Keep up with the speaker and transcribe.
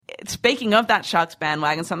speaking of that Sharks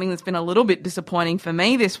bandwagon, something that's been a little bit disappointing for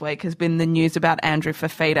me this week has been the news about Andrew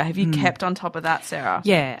Fifita. Have you kept on top of that, Sarah?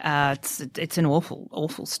 Yeah, it's an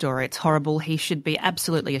awful story. It's horrible. He should be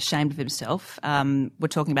absolutely ashamed of himself. We're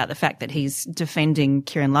talking about the fact that he's defending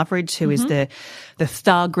Kieran Loveridge, who is the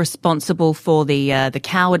thug responsible for the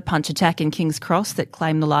coward punch attack in King's Cross that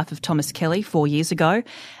claimed the life of Thomas Kelly 4 years ago.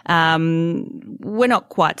 We're not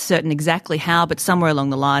quite certain exactly how, but somewhere along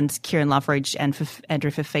the lines, Kieran Loveridge and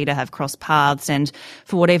Andrew Fifita have crossed paths, and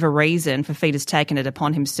for whatever reason, Fifita's taken it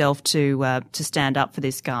upon himself to stand up for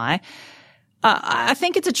this guy. I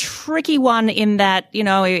think it's a tricky one in that, you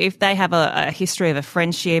know, if they have a history of a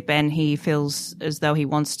friendship and he feels as though he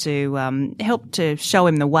wants to help to show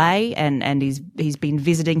him the way, and he's been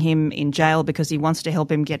visiting him in jail because he wants to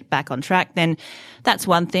help him get back on track, then that's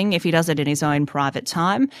one thing if he does it in his own private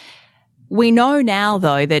time. We know now,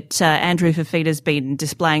 though, that Andrew Fifita's been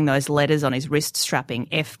displaying those letters on his wrist strapping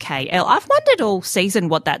FKL. I've wondered all season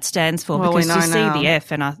what that stands for, because you see the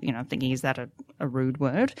F and I'm thinking, is that a rude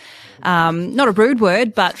word? Not a rude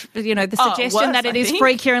word, but, you know, the suggestion that it is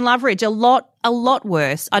free Kieran Loveridge, a lot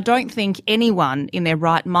worse. I don't think anyone in their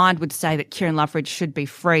right mind would say that Kieran Loveridge should be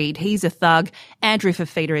freed. He's a thug. Andrew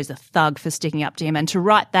Fifita is a thug for sticking up to him. And to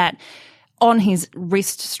write that on his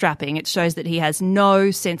wrist strapping, it shows that he has no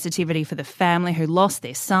sensitivity for the family who lost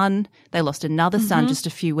their son. They lost another son just a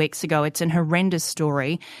few weeks ago. It's an horrendous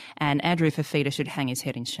story, and Andrew Fifita should hang his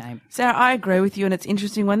head in shame. Sarah, I agree with you, and it's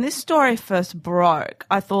interesting. When this story first broke,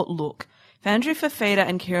 I thought, look, if Andrew Fifita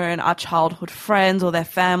and Kieran are childhood friends or their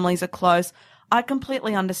families are close, I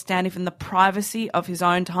completely understand if in the privacy of his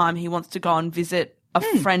own time he wants to go and visit a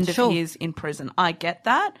friend of his in prison. I get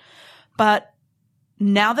that. But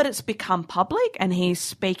now that it's become public and he's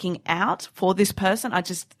speaking out for this person,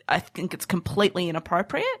 I think it's completely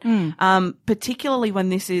inappropriate, particularly when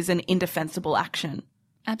this is an indefensible action.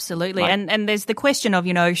 Absolutely. And there's the question of,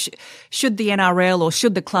 you know, should the NRL or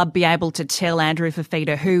should the club be able to tell Andrew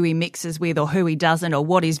Fifita who he mixes with or who he doesn't or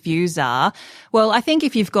what his views are? Well, I think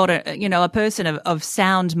if you've got a person of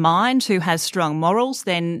sound mind who has strong morals,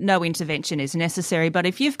 then no intervention is necessary. But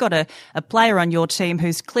if you've got a player on your team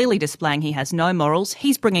who's clearly displaying he has no morals,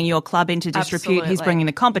 he's bringing your club into disrepute, Absolutely. He's bringing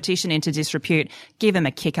the competition into disrepute, give him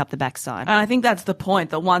a kick up the backside. And I think that's the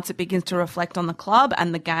point, that once it begins to reflect on the club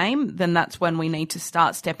and the game, then that's when we need to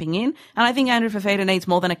start stepping in. And I think Andrew Fifita needs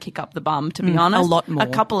more than a kick up the bum, to be honest. A lot more. A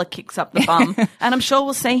couple of kicks up the bum. And I'm sure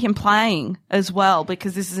we'll see him playing as well,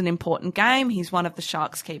 because this is an important game. He's one of the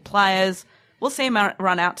Sharks' key players. We'll see him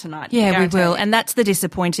run out tonight. Yeah, we will. And that's the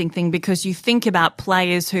disappointing thing, because you think about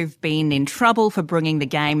players who've been in trouble for bringing the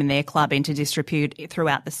game and their club into disrepute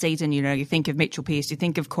throughout the season. You know, you think of Mitchell Pearce, you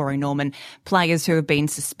think of Corey Norman, players who have been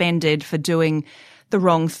suspended for doing the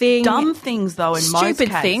wrong thing. Dumb things, though, in most cases.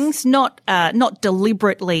 Stupid things, not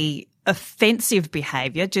deliberately offensive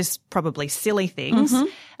behaviour, just probably silly things.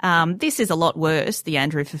 This is a lot worse, the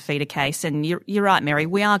Andrew Fifita case, and you're right, Mary,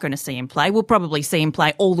 we are going to see him play. We'll probably see him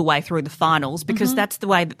play all the way through the finals, because that's the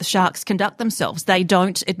way that the Sharks conduct themselves. They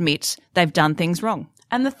don't admit they've done things wrong.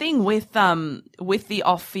 And the thing with the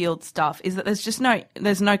off-field stuff is that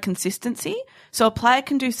there's no consistency. So a player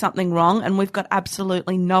can do something wrong and we've got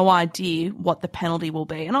absolutely no idea what the penalty will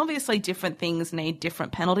be. And obviously different things need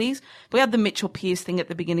different penalties. We had the Mitchell Pearce thing at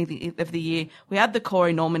the beginning of the year. We had the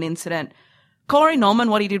Corey Norman incident. Corey Norman,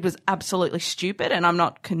 what he did was absolutely stupid, and I'm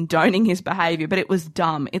not condoning his behaviour, but it was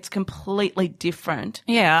dumb. It's completely different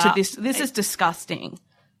to this. This is disgusting.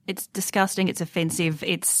 It's disgusting. It's offensive.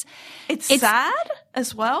 It's sad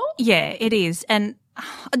as well. Yeah, it is. And,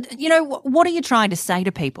 you know, what are you trying to say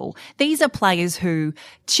to people? These are players who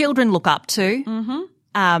children look up to.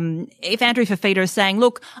 If Andrew Fifita is saying,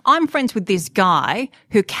 look, I'm friends with this guy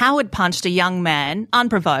who coward punched a young man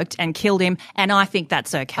unprovoked and killed him, and I think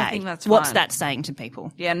that's okay. I think that's What's fine. that saying to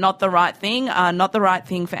people? Yeah, not the right thing. Not the right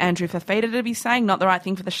thing for Andrew Fifita to be saying, not the right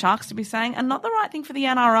thing for the Sharks to be saying, and not the right thing for the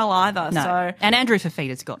NRL either. No. So, and Andrew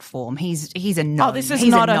Fifita's got form. He's a known. Oh, this is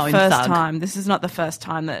he's not a a first thug. time. This is not the first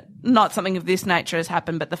time that not something of this nature has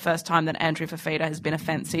happened, but the first time that Andrew Fifita has been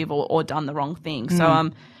offensive or done the wrong thing.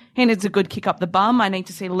 So he needs a good kick up the bum. I need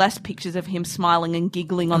to see less pictures of him smiling and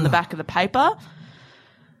giggling on the back of the paper.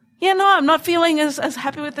 Yeah, no, I'm not feeling as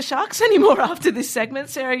happy with the Sharks anymore after this segment.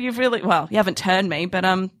 Sarah, you haven't turned me, but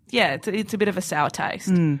yeah, it's a bit of a sour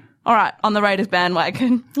taste. All right, on the Raiders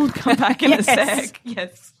bandwagon. We'll come back in a sec.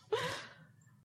 Yes.